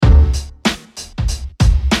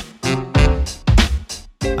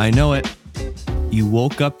I know it. You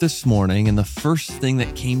woke up this morning and the first thing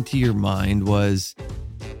that came to your mind was,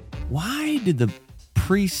 why did the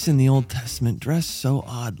priests in the Old Testament dress so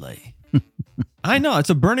oddly? I know, it's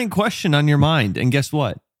a burning question on your mind. And guess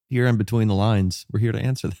what? Here in between the lines, we're here to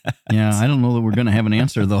answer that. Yeah, I don't know that we're going to have an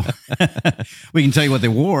answer, though. We can tell you what they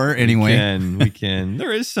wore anyway. We can.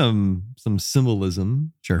 There is some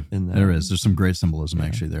symbolism. Sure, in that. There is. There's some great symbolism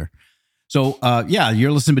actually there. So,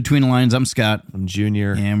 you're listening Between the Lines. I'm Scott. I'm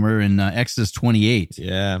Junior. And we're in Exodus 28.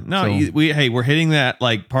 Yeah. No, we're hitting that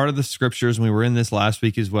like part of the scriptures. And we were in this last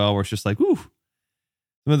week as well, where it's just like, whew,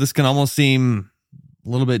 some of this can almost seem a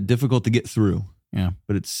little bit difficult to get through. Yeah,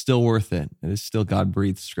 but it's still worth it. It is still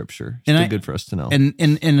God-breathed scripture. It's still good for us to know. And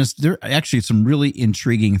there are actually some really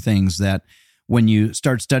intriguing things that when you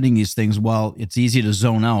start studying these things, while it's easy to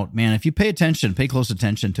zone out, man, if you pay close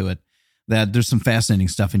attention to it, that there's some fascinating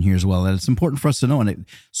stuff in here as well. And it's important for us to know. And it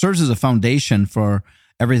serves as a foundation for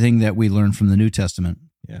everything that we learn from the New Testament.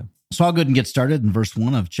 Yeah. So I'll go ahead and get started in verse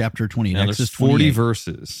 1 of chapter 20. Now there's 40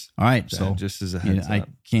 verses. All right. So just as a heads up. I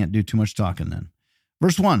can't do too much talking then.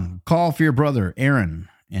 Verse 1, call for your brother Aaron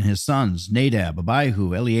and his sons, Nadab,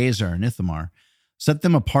 Abihu, Eleazar, and Ithamar. Set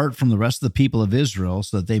them apart from the rest of the people of Israel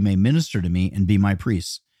so that they may minister to me and be my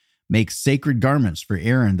priests. Make sacred garments for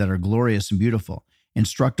Aaron that are glorious and beautiful.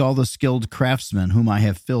 Instruct all the skilled craftsmen whom I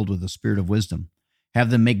have filled with the spirit of wisdom. Have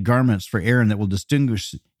them make garments for Aaron that will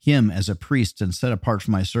distinguish him as a priest and set apart for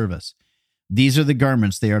my service. These are the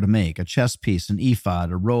garments they are to make: a chest piece, an ephod,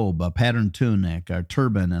 a robe, a patterned tunic, a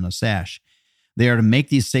turban, and a sash. They are to make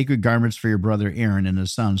these sacred garments for your brother Aaron and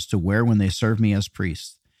his sons to wear when they serve me as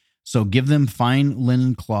priests. So give them fine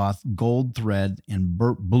linen cloth, gold thread, and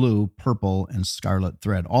blue, purple, and scarlet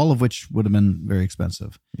thread, all of which would have been very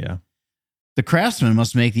expensive. Yeah. The craftsman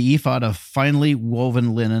must make the ephod of finely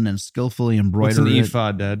woven linen and skillfully embroidered. What's an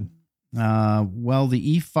ephod, Dad? Well,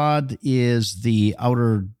 the ephod is the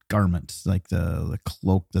outer garment, like the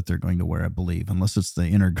cloak that they're going to wear, I believe, unless it's the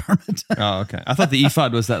inner garment. Oh, okay. I thought the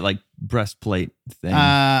ephod was that like breastplate thing.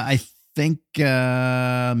 I think,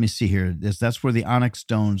 let me see here. That's where the onyx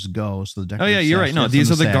stones go. So the you're right. No,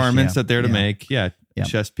 these are the garments that they're to make. Yeah. Yeah.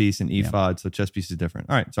 Chest piece and ephod. Yeah. So chest piece is different.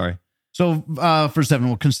 All right. Sorry. So verse 7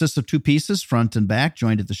 will consist of 2 pieces, front and back,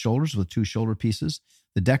 joined at the shoulders with 2 shoulder pieces.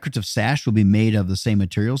 The decorative sash will be made of the same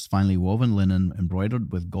materials, finely woven linen,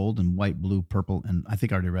 embroidered with gold and white, blue, purple, and I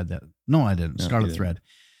think I already read that. No, I didn't. Scarlet thread.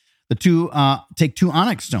 The 2 take 2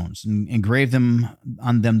 onyx stones and engrave them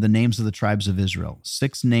on them the names of the tribes of Israel.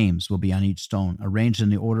 6 names will be on each stone, arranged in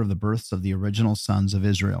the order of the births of the original sons of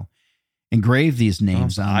Israel. Engrave these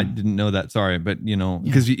names on. I didn't know that. Sorry, but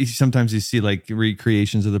because sometimes you see like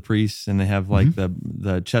recreations of the priests, and they have like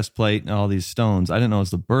the chest plate and all these stones. I didn't know it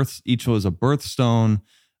was the birth. Each was a birthstone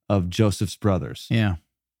of Joseph's brothers. Yeah.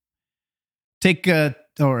 Take where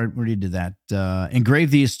you did that.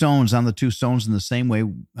 Engrave these stones on the 2 stones in the same way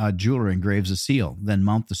a jeweler engraves a seal. Then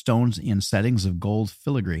mount the stones in settings of gold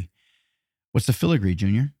filigree. What's the filigree,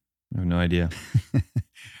 Junior? I have no idea.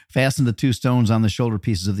 Fasten the 2 stones on the shoulder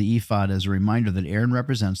pieces of the ephod as a reminder that Aaron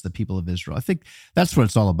represents the people of Israel. I think that's what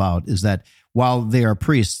it's all about, is that while they are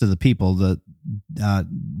priests to the people,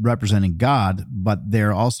 representing God, but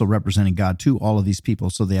they're also representing God to all of these people,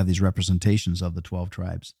 so they have these representations of the 12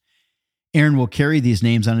 tribes. Aaron will carry these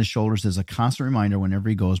names on his shoulders as a constant reminder whenever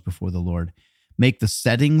he goes before the Lord. Make the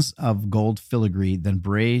settings of gold filigree, then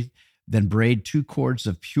braid 2 cords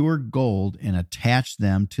of pure gold and attach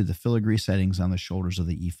them to the filigree settings on the shoulders of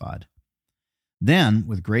the ephod. Then,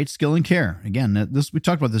 with great skill and care, again, we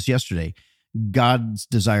talked about this yesterday, God's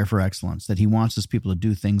desire for excellence, that he wants his people to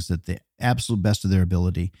do things at the absolute best of their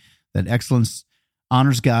ability, that excellence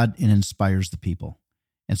honors God and inspires the people.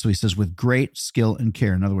 And so he says, with great skill and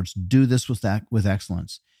care, in other words, do this with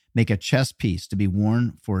excellence. Make a chest piece to be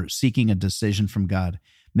worn for seeking a decision from God.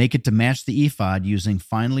 Make it to match the ephod using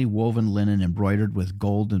finely woven linen embroidered with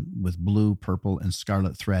gold and with blue, purple, and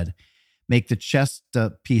scarlet thread. Make the chest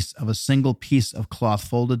piece of a single piece of cloth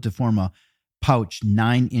folded to form a pouch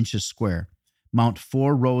 9 inches square. Mount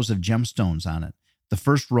 4 rows of gemstones on it. The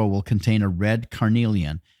first row will contain a red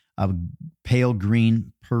carnelian, a pale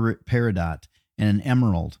green peridot, and an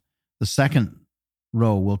emerald. The second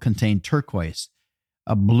row will contain turquoise,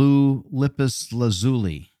 a blue lapis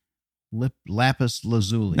lazuli.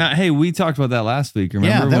 Now, hey, we talked about that last week.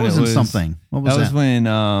 Remember? Yeah, that was in something. What was that? That was when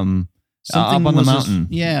up on the mountain.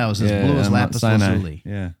 It was as blue as lapis lazuli.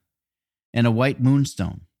 Yeah, and a white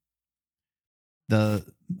moonstone. A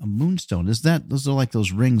moonstone, those are like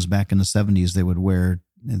those rings back in the 70s they would wear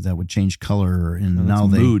that would change color, and now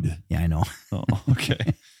they mood. Yeah, I know. Oh,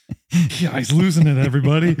 okay. Yeah, he's losing it,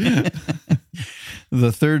 everybody.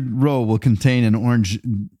 The third row will contain an orange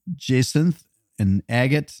jacinth, an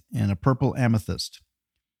agate, and a purple amethyst.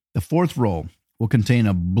 The fourth row will contain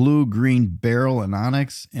a blue-green beryl, an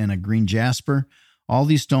onyx, and a green jasper. All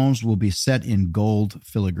these stones will be set in gold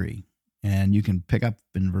filigree. And you can pick up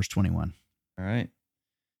in verse 21. All right.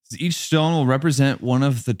 Each stone will represent one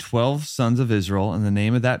of the 12 sons of Israel, and the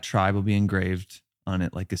name of that tribe will be engraved on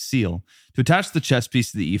it like a seal. To attach the chest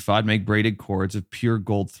piece to the ephod, make braided cords of pure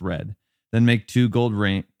gold thread. Then make 2 gold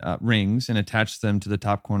rings and attach them to the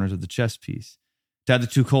top corners of the chest piece. Tie the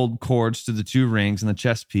 2 gold cords to the 2 rings in the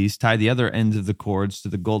chest piece. Tie the other ends of the cords to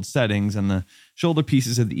the gold settings and the shoulder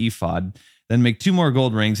pieces of the ephod. Then make 2 more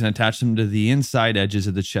gold rings and attach them to the inside edges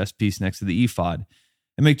of the chest piece next to the ephod.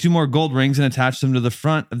 And make 2 more gold rings and attach them to the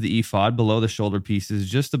front of the ephod below the shoulder pieces,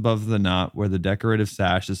 just above the knot where the decorative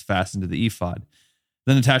sash is fastened to the ephod.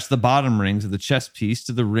 Then attach the bottom rings of the chest piece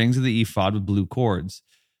to the rings of the ephod with blue cords.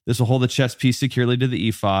 This will hold the chest piece securely to the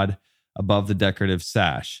ephod above the decorative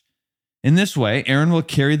sash. In this way, Aaron will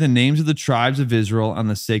carry the names of the tribes of Israel on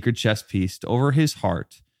the sacred chest piece over his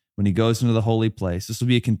heart when he goes into the holy place. This will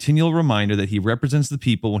be a continual reminder that he represents the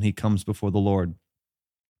people when he comes before the Lord.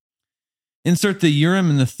 Insert the Urim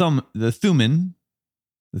and the Thummim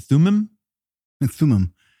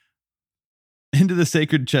into the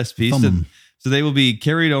sacred chest piece. So they will be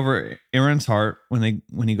carried over Aaron's heart when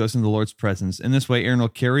he goes into the Lord's presence. In this way, Aaron will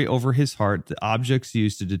carry over his heart the objects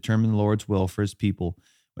used to determine the Lord's will for his people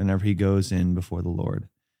whenever he goes in before the Lord.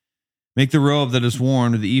 Make the robe that is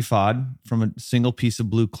worn with the ephod from a single piece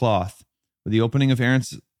of blue cloth, with the opening of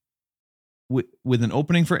with an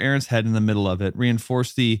opening for Aaron's head in the middle of it.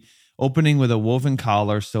 Reinforce the opening with a woven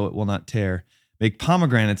collar so it will not tear. Make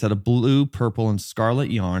pomegranates out of blue, purple, and scarlet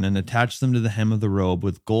yarn and attach them to the hem of the robe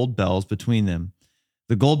with gold bells between them.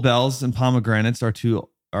 The gold bells and pomegranates are to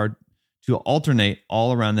alternate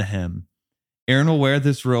all around the hem. Aaron will wear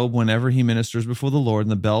this robe whenever he ministers before the Lord,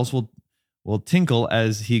 and the bells will tinkle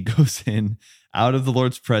as he goes in out of the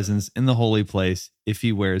Lord's presence in the holy place. If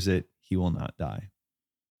he wears it, he will not die.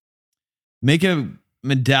 Make a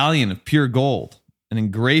medallion of pure gold and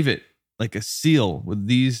engrave it like a seal with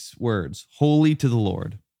these words, holy to the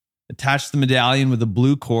Lord. Attach the medallion with a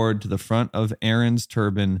blue cord to the front of Aaron's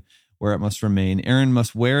turban where it must remain. Aaron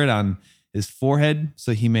must wear it on his forehead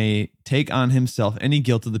so he may take on himself any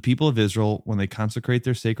guilt of the people of Israel when they consecrate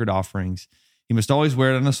their sacred offerings. He must always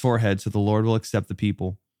wear it on his forehead so the Lord will accept the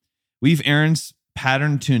people. Weave Aaron's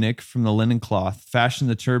patterned tunic from the linen cloth. Fashion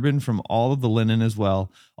the turban from all of the linen as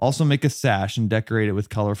well. Also make a sash and decorate it with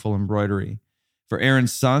colorful embroidery. For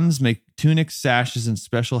Aaron's sons, make tunics, sashes, and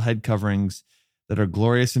special head coverings that are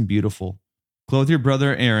glorious and beautiful. Clothe your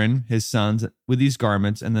brother Aaron, his sons, with these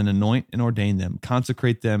garments, and then anoint and ordain them.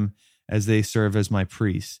 Consecrate them as they serve as my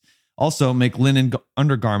priests. Also, make linen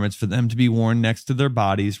undergarments for them to be worn next to their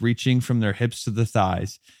bodies, reaching from their hips to the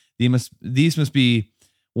thighs. These must be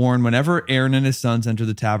worn whenever Aaron and his sons enter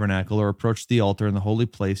the tabernacle or approach the altar in the holy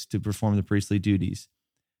place to perform the priestly duties.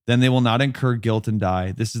 Then they will not incur guilt and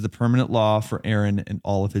die. This is the permanent law for Aaron and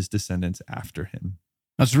all of his descendants after him.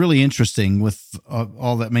 That's really interesting with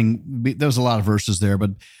all that. I mean, there's a lot of verses there,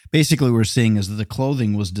 but basically what we're seeing is that the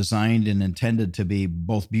clothing was designed and intended to be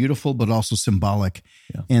both beautiful, but also symbolic,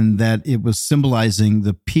 and that it was symbolizing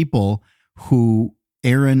the people who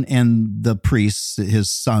Aaron and the priests, his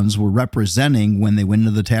sons, were representing when they went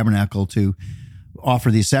into the tabernacle to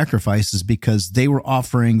offer these sacrifices, because they were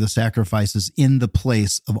offering the sacrifices in the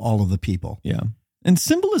place of all of the people. Yeah. And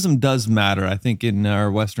symbolism does matter. I think in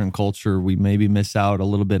our Western culture, we maybe miss out a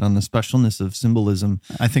little bit on the specialness of symbolism.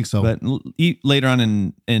 I think so. But later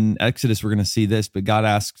on in Exodus, we're going to see this, but God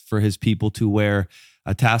asks for his people to wear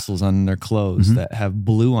tassels on their clothes that have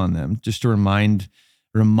blue on them, just to remind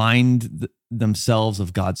themselves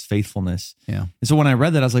of God's faithfulness. Yeah. And so when I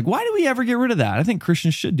read that, I was like, why do we ever get rid of that? I think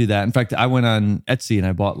Christians should do that. In fact, I went on Etsy and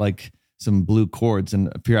I bought like some blue cords,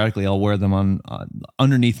 and periodically I'll wear them on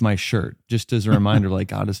underneath my shirt, just as a reminder, like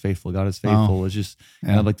God is faithful. God is faithful. It's just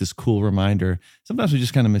kind of like this cool reminder. Sometimes we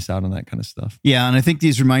just kind of miss out on that kind of stuff. Yeah. And I think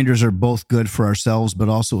these reminders are both good for ourselves, but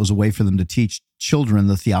also as a way for them to teach children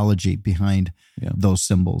the theology behind those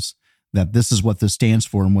symbols, that this is what this stands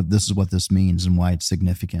for and this is what this means and why it's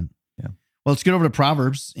significant. Yeah. Well, let's get over to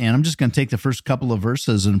Proverbs, and I'm just going to take the first couple of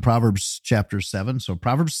verses in Proverbs chapter 7. So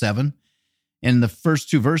Proverbs 7, in the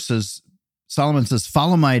first 2 verses, Solomon says,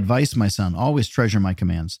 "Follow my advice, my son. Always treasure my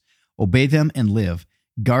commands. Obey them and live.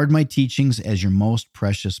 Guard my teachings as your most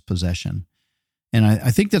precious possession." And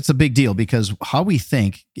I think that's a big deal, because how we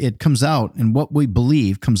think, it comes out, and what we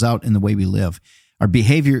believe comes out in the way we live. Our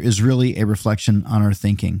behavior is really a reflection on our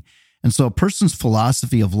thinking. And so a person's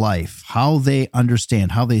philosophy of life, how they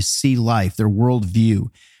understand, how they see life, their worldview,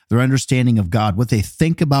 their understanding of God, what they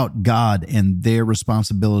think about God and their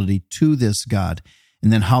responsibility to this God,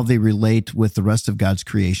 and then how they relate with the rest of God's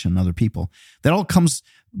creation and other people. That all comes,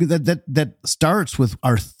 that starts with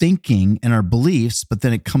our thinking and our beliefs, but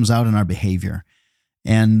then it comes out in our behavior.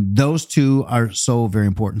 And those two are so very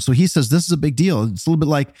important. So he says this is a big deal. It's a little bit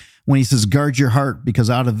like when he says, guard your heart because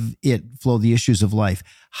out of it flow the issues of life.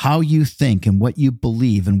 How you think and what you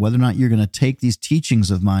believe and whether or not you're going to take these teachings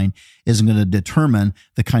of mine is going to determine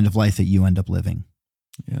the kind of life that you end up living.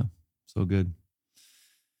 Yeah, so good.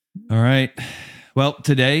 All right. Well,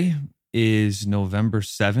 today is November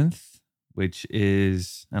 7th, which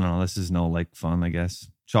is, I don't know, this is no like fun, I guess.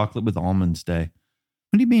 Chocolate with almonds day.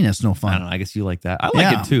 What do you mean it's no fun? I don't know. I guess you like that. I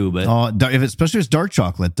like it too, but especially if it's dark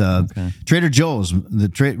chocolate. Trader Joe's.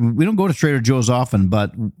 We don't go to Trader Joe's often,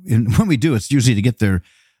 but when we do, it's usually to get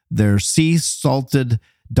their sea salted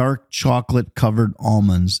dark chocolate covered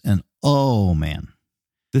almonds. And oh man,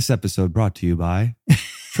 this episode brought to you by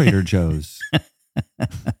Trader Joe's.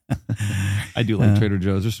 I do like Trader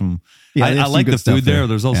Joe's. There's some. Yeah, I like the food there.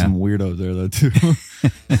 There's also some weirdos there though too.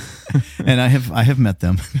 And I have met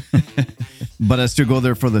them. But I still go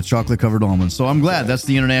there for the chocolate covered almonds. So I'm glad that's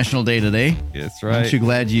the International Day today. That's right. Aren't you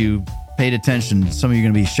glad you paid attention? Some of you are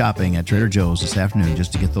going to be shopping at Trader Joe's this afternoon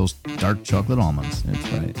just to get those dark chocolate almonds. That's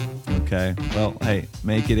right. Okay. Well, hey,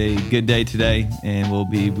 make it a good day today, and we'll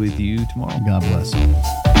be with you tomorrow. God bless.